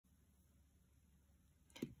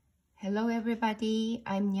Hello everybody,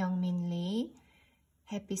 I'm Youngmin Lee.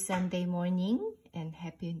 Happy Sunday morning and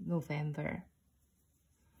happy November.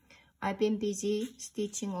 I've been busy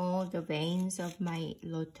stitching all the veins of my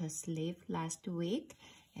lotus leaf last week,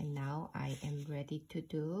 and now I am ready to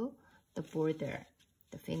do the border,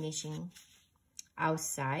 the finishing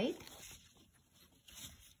outside.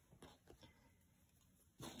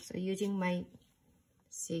 So using my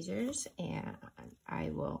scissors, and I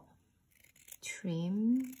will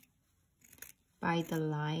trim by the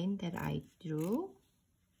line that I drew.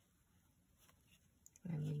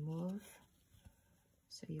 Let me move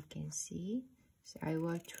so you can see. So I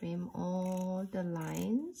will trim all the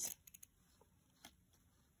lines.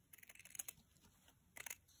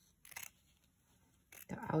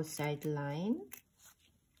 The outside line.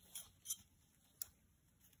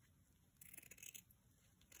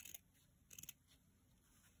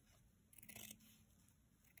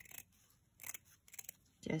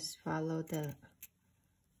 Just follow the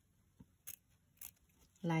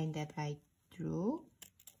line that I drew,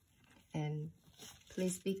 and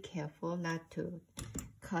please be careful not to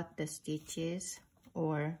cut the stitches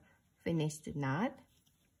or finish the knot.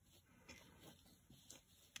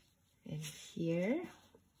 And here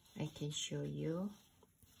I can show you,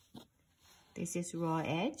 this is raw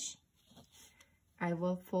edge. I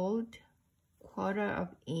will fold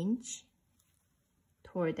 1/4 inch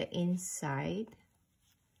toward the inside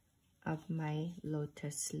of my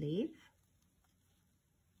lotus leaf.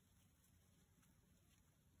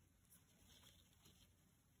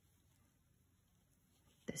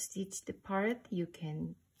 The stitched part, you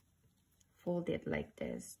can fold it like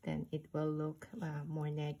this, then it will look more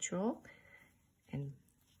natural and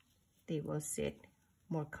they will sit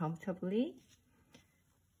more comfortably.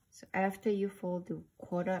 So after you fold the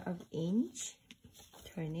 1/4 inch,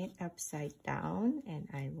 turn it upside down, and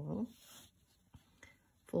I will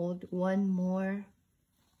fold one more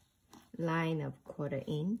line of 1/4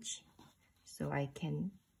 inch so I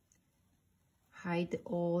can hide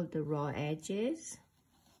all the raw edges.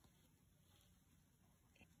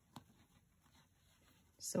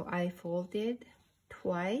 So I folded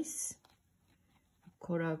twice,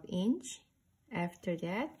 1/4 inch. After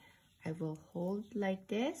that, I will hold like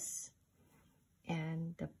this,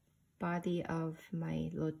 and the body of my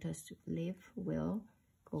lotus leaf will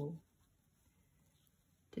go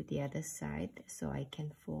to the other side, so I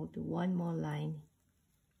can fold one more line.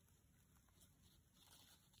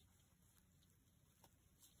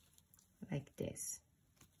 Like this.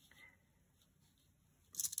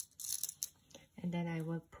 And then I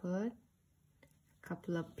will put a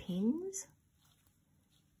couple of pins.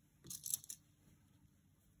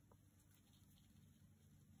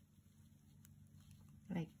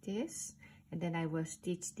 Like this. And then I will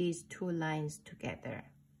stitch these 2 lines together.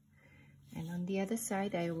 And on the other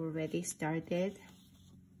side, I already started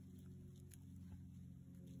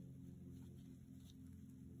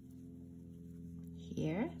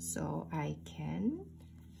here, so I can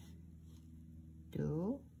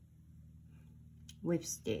do whip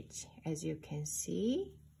stitch. As you can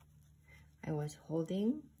see, I was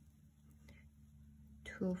holding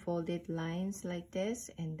 2 folded lines like this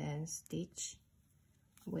and then stitch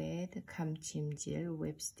with Gamchimjil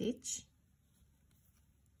whip stitch.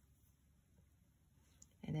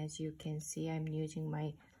 And as you can see, I'm using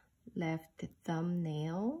my left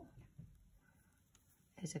thumbnail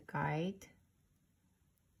as a guide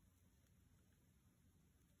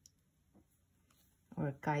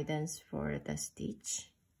or guidance for the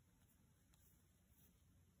stitch.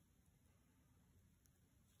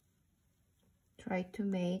 Try to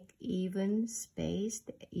make even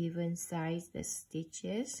spaced, even sized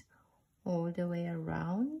stitches all the way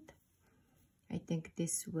around. I think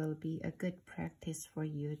this will be a good practice for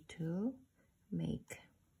you to make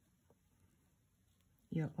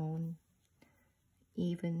your own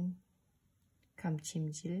even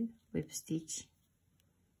Gamchimjil whip stitch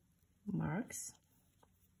marks.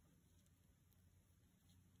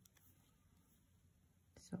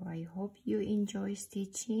 So I hope you enjoy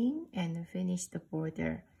stitching and finish the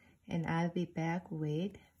border, and I'll be back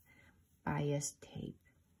with bias tape.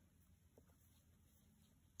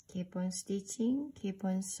 Keep on stitching, keep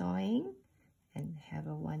on sewing, and have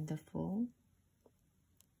a wonderful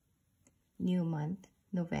new month,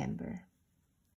 November.